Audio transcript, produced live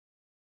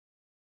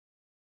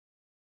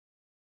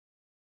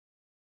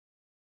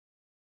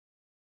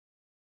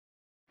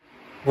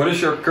What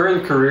is your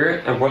current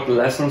career and what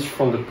lessons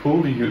from the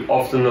pool do you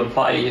often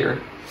apply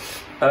here?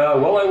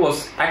 Well, I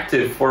was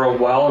active for a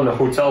while in the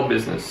hotel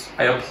business.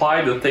 I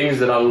applied the things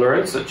that I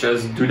learned, such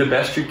as do the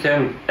best you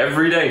can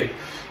every day.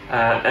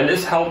 And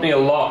this helped me a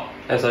lot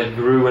as I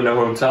grew in the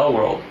hotel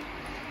world.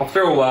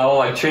 After a while,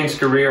 I changed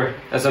career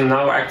as I'm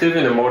now active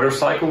in the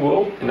motorcycle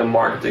world in the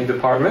marketing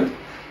department.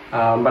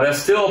 But I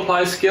still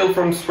apply skill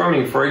from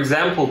swimming, for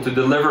example, to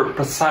deliver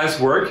precise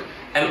work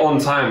and on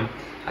time.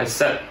 I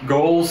set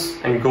goals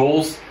and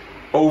goals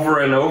over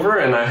and over,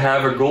 and I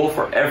have a goal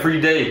for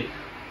every day.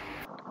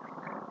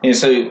 Yeah,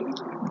 so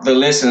the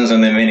lessons,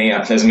 and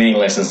there's many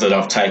lessons that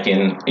I've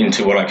taken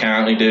into what I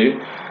currently do,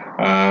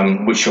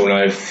 which you'll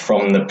know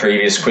from the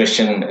previous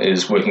question,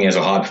 is working as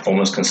a high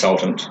performance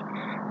consultant,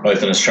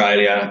 both in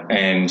Australia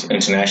and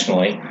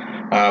internationally.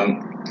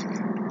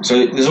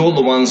 So there's all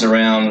the ones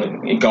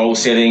around goal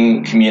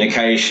setting,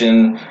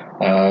 communication,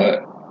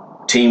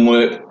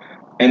 teamwork,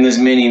 and there's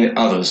many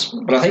others.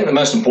 But I think the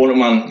most important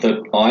one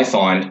that I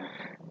find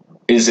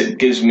is it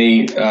gives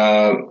me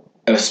a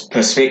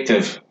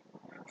perspective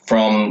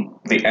from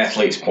the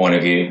athlete's point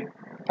of view.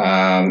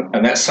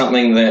 And that's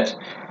something that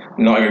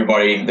not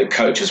everybody that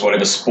coaches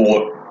whatever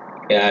sport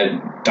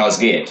does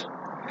get.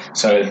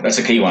 So that's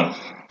a key one.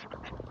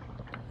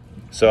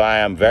 So I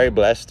am very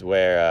blessed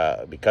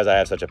where, because I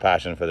have such a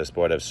passion for the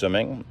sport of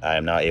swimming, I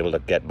am now able to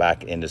get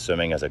back into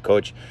swimming as a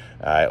coach.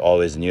 I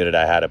always knew that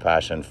I had a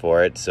passion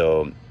for it,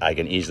 so I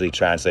can easily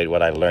translate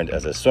what I learned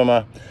as a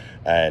swimmer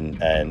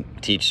and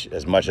teach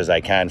as much as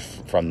I can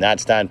from that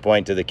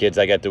standpoint to the kids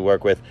I get to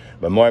work with.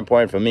 But more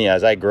important for me,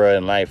 as I grow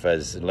in life,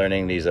 as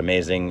learning these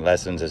amazing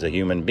lessons as a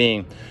human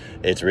being,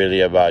 it's really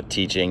about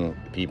teaching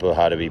people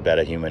how to be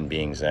better human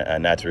beings.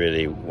 And that's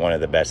really one of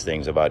the best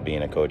things about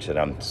being a coach, that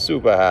I'm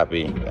super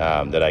happy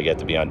that I get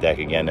to be on deck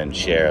again and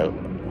share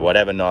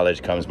whatever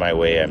knowledge comes my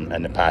way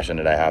and the passion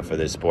that I have for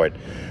this sport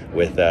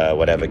with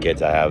whatever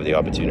kids I have the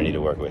opportunity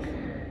to work with.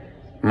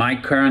 My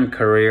current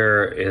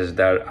career is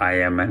that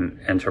I am an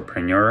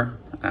entrepreneur.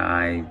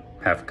 I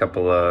have a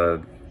couple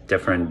of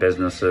different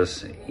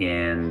businesses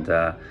in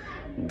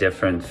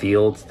different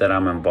fields that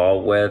I'm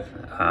involved with.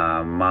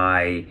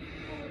 My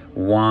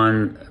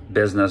one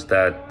business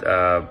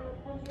that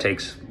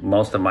takes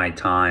most of my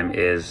time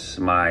is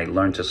my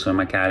Learn to Swim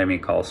Academy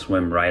called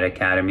Swim Right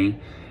Academy.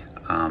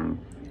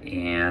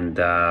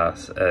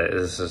 This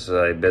is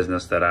a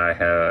business that I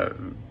have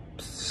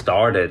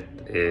started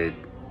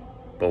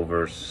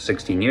over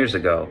 16 years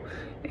ago,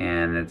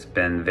 and it's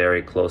been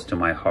very close to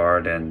my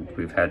heart, and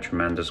we've had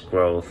tremendous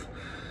growth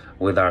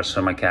with our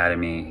swim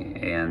academy.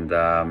 And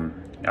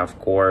of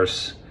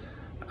course,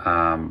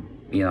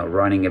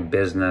 running a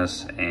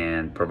business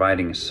and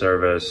providing a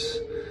service,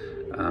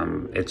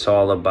 it's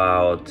all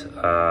about,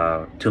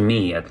 to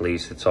me at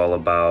least, it's all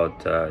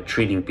about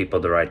treating people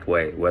the right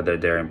way, whether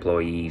they're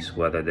employees,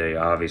 whether they're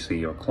obviously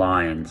your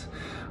clients,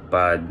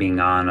 but being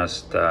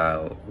honest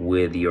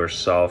with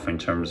yourself in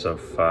terms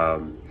of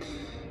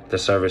the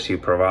service you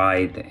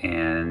provide,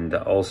 and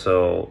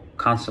also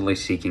constantly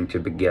seeking to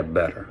get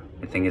better.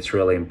 I think it's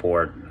really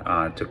important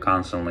to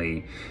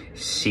constantly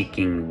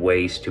seeking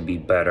ways to be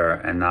better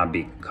and not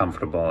be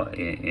comfortable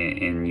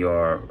in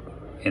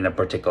a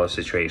particular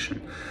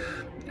situation.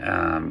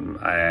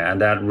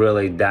 And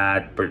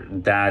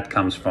that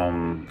comes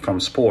from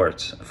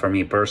sports for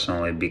me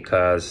personally,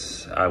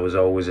 because I was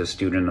always a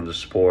student of the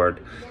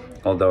sport.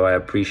 Although I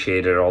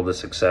appreciated all the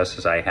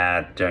successes I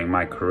had during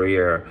my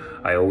career,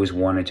 I always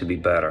wanted to be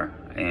better.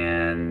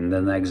 And the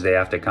next day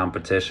after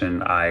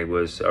competition, I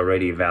was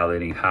already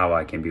evaluating how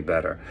I can be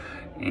better.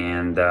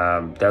 And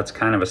that's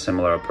kind of a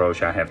similar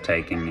approach I have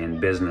taken in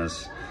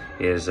business,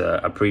 is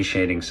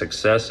appreciating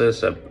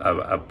successes,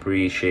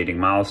 appreciating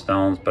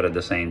milestones, but at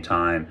the same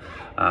time,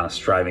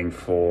 striving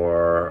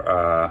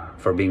for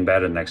being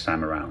better next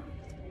time around.